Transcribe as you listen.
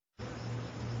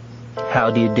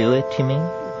How do you do it, you mean?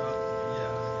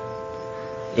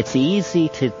 It's easy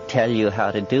to tell you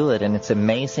how to do it, and it's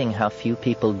amazing how few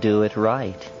people do it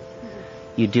right.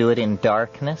 You do it in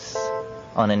darkness,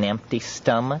 on an empty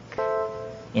stomach,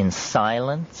 in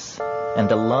silence,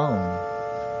 and alone.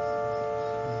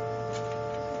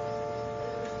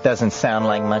 Doesn't sound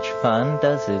like much fun,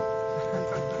 does it?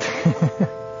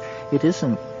 It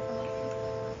isn't.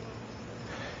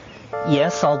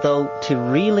 Yes, although to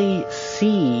really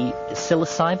see,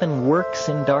 psilocybin works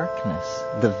in darkness.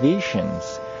 The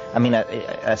visions. I mean,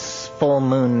 a full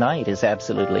moon night is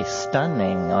absolutely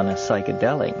stunning on a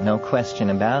psychedelic, no question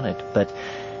about it. But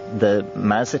the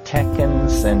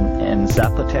Mazatecans and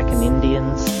Zapotecan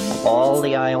Indians, all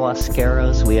the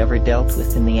ayahuasqueros we ever dealt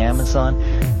with in the Amazon,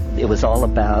 it was all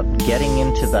about getting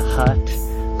into the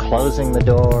hut, closing the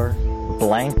door,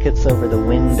 blankets over the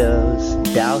windows,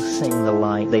 dousing the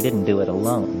light. They didn't do it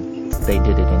alone. They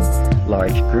did it in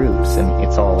large groups, and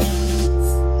it's all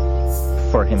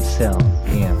for himself,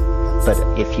 yeah. But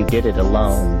if you did it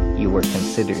alone, you were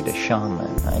considered a shaman,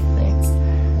 I think.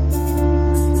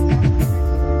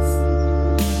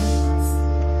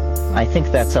 I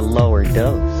think that's a lower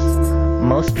dose.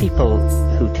 Most people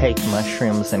who take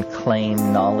mushrooms and claim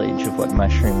knowledge of what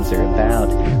mushrooms are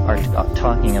about are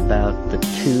talking about the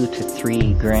 2 to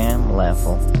 3 gram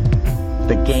level.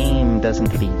 The game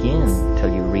doesn't begin till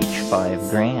you reach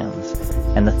 5 grams.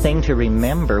 And the thing to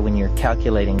remember when you're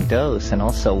calculating dose, and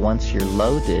also once you're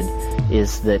loaded,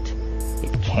 is that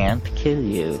it can't kill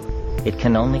you. It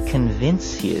can only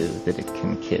convince you that it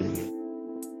can kill you.